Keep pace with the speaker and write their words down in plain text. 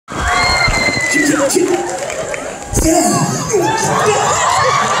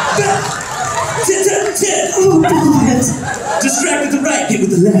Oh, God. Distract with the right, hit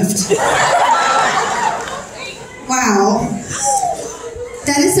with the left. Wow.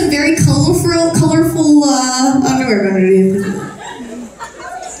 That is some very colorful underwear underneath.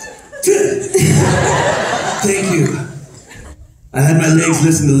 Thank you. I had my legs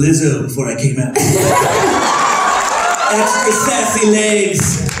listen to Lizzo before I came out. Extra sassy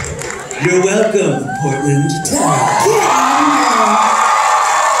legs. You're welcome, Portland.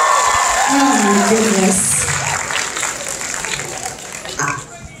 Oh my goodness.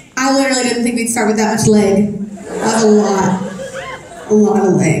 I literally didn't think we'd start with that much leg. That's a lot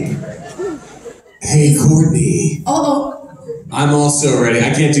of leg. Hey, Courtney. Oh. I'm also ready.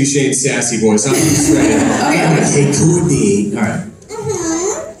 I can't do Shane's sassy voice. I'm just ready. Okay. Hey, Courtney. All right.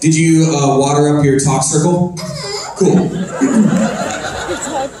 Did you water up your talk circle? Cool.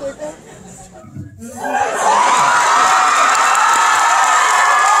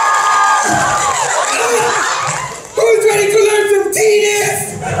 Who's ready to learn some tennis?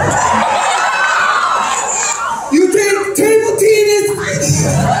 You take table tennis,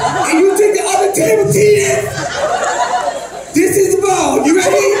 and you take the other table tennis. This is the ball. You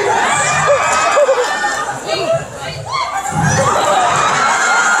ready?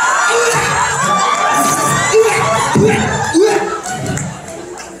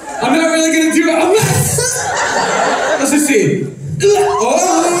 I'm not really gonna do it. Let's just see. Oh!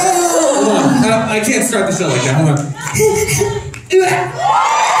 Hold on. I can't start the show like that. Hold on.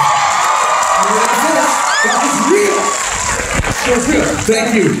 That was real. That was real. Thank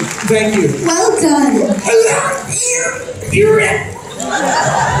you. Thank you. Well done. You're it.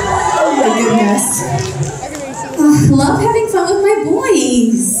 Oh my goodness. Love having fun with my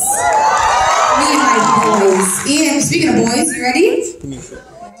boys. Me and my boys. Ian, speaking of boys, you ready?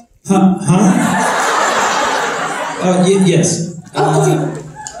 Yes. Oh, okay.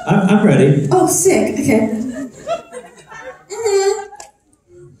 I'm ready. Oh, sick. Okay.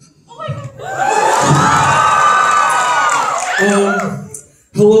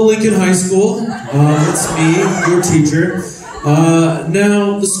 Hello, Lincoln High School. It's me, your teacher.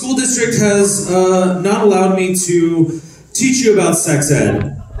 Now, the school district has not allowed me to teach you about sex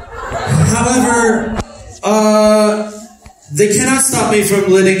ed. However, they cannot stop me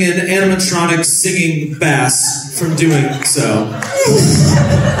from letting an animatronic singing bass from doing so.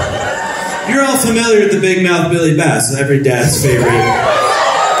 You're all familiar with the big mouth Billy Bass, every dad's favorite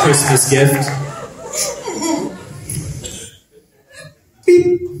Christmas gift.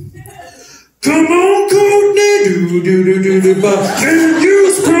 Come on, Courtney, can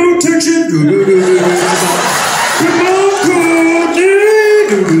use protection, Come on, Courtney,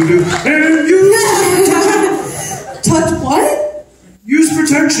 and use Touch what? Use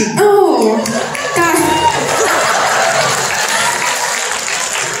protection. Oh, gosh.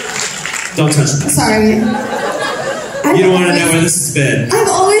 Don't touch me. Sorry. You don't want to know where this has been. I've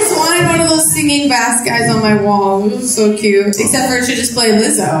always wanted one of those singing bass guys on my wall. It was so cute. Except for it should just play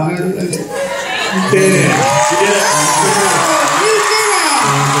Lizzo. Did it. She did it. You did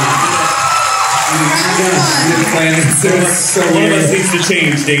it. So one of us needs to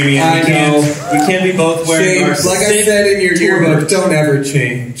change, Damien. I know. We can't be both wearing Shane, our like I said in your yearbook, don't ever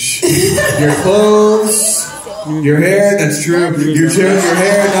change. Your clothes, your hair, that's true. Your hair,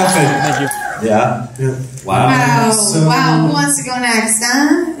 nothing. Yeah. Wow. Wow. Wow. Who wants to go next,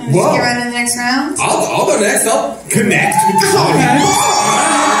 huh? Just Whoa. get right into the next round? I'll go next. I'll connect with the audience.